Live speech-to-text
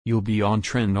You'll be on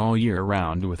trend all year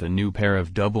round with a new pair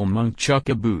of double monk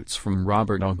chukka boots from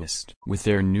Robert August. With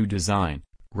their new design,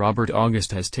 Robert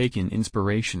August has taken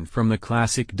inspiration from the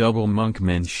classic double monk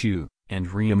men's shoe, and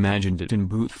reimagined it in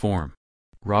boot form.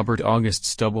 Robert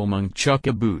August's double monk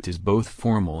chukka boot is both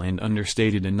formal and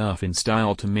understated enough in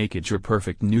style to make it your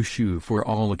perfect new shoe for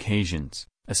all occasions,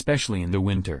 especially in the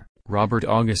winter. Robert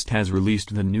August has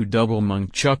released the new double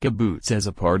monk chukka boots as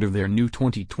a part of their new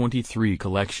 2023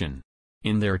 collection.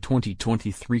 In their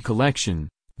 2023 collection,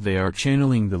 they are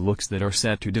channeling the looks that are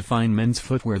set to define men's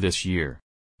footwear this year.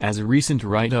 As a recent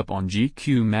write-up on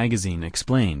GQ magazine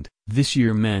explained, this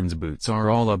year men's boots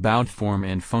are all about form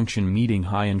and function meeting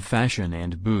high-end fashion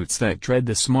and boots that tread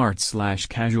the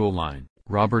smart/casual line.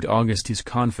 Robert August is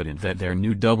confident that their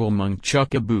new double monk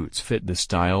chukka boots fit the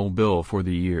style bill for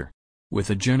the year.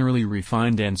 With a generally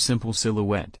refined and simple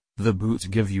silhouette, the boots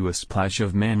give you a splash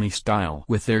of manly style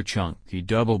with their chunky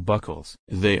double buckles.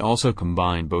 They also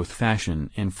combine both fashion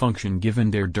and function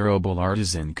given their durable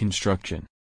artisan construction.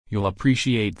 You'll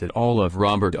appreciate that all of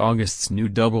Robert August's new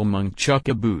double monk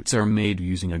chukka boots are made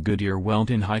using a Goodyear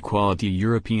welt in high-quality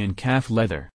European calf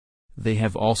leather. They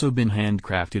have also been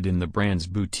handcrafted in the brand's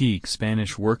boutique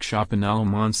Spanish workshop in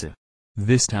Almansa.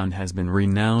 This town has been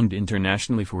renowned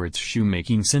internationally for its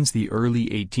shoemaking since the early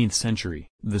 18th century.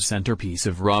 The centerpiece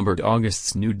of Robert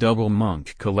August's new double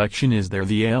monk collection is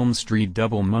the Elm Street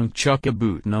double monk chukka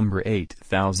boot number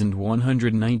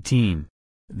 8119.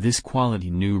 This quality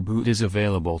new boot is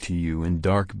available to you in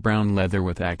dark brown leather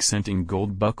with accenting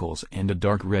gold buckles and a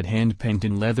dark red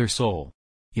hand-painted leather sole.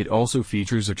 It also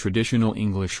features a traditional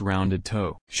English rounded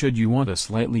toe. Should you want a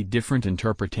slightly different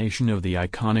interpretation of the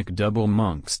iconic double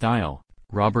monk style,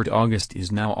 Robert August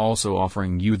is now also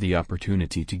offering you the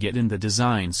opportunity to get in the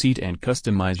design seat and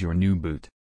customize your new boot.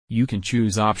 You can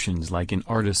choose options like an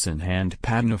artisan hand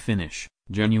patina finish,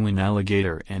 genuine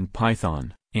alligator and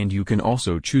python, and you can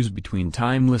also choose between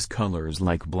timeless colors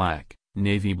like black,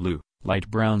 navy blue,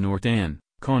 light brown or tan,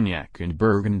 cognac and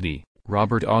burgundy.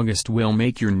 Robert August will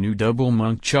make your new double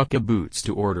monk chukka boots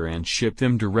to order and ship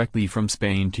them directly from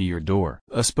Spain to your door.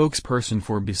 A spokesperson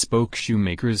for Bespoke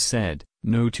Shoemakers said,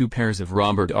 "No two pairs of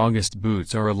Robert August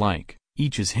boots are alike,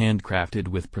 each is handcrafted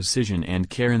with precision and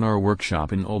care in our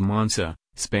workshop in Almansa,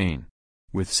 Spain.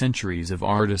 With centuries of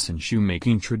artisan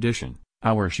shoemaking tradition,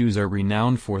 our shoes are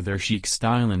renowned for their chic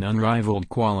style and unrivaled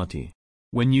quality.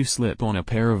 When you slip on a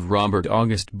pair of Robert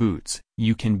August boots,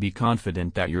 you can be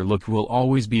confident that your look will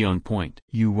always be on point.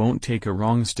 You won't take a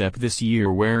wrong step this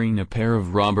year wearing a pair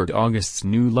of Robert August's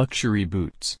new luxury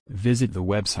boots." Visit the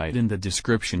website in the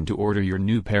description to order your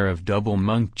new pair of double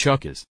monk chukkas.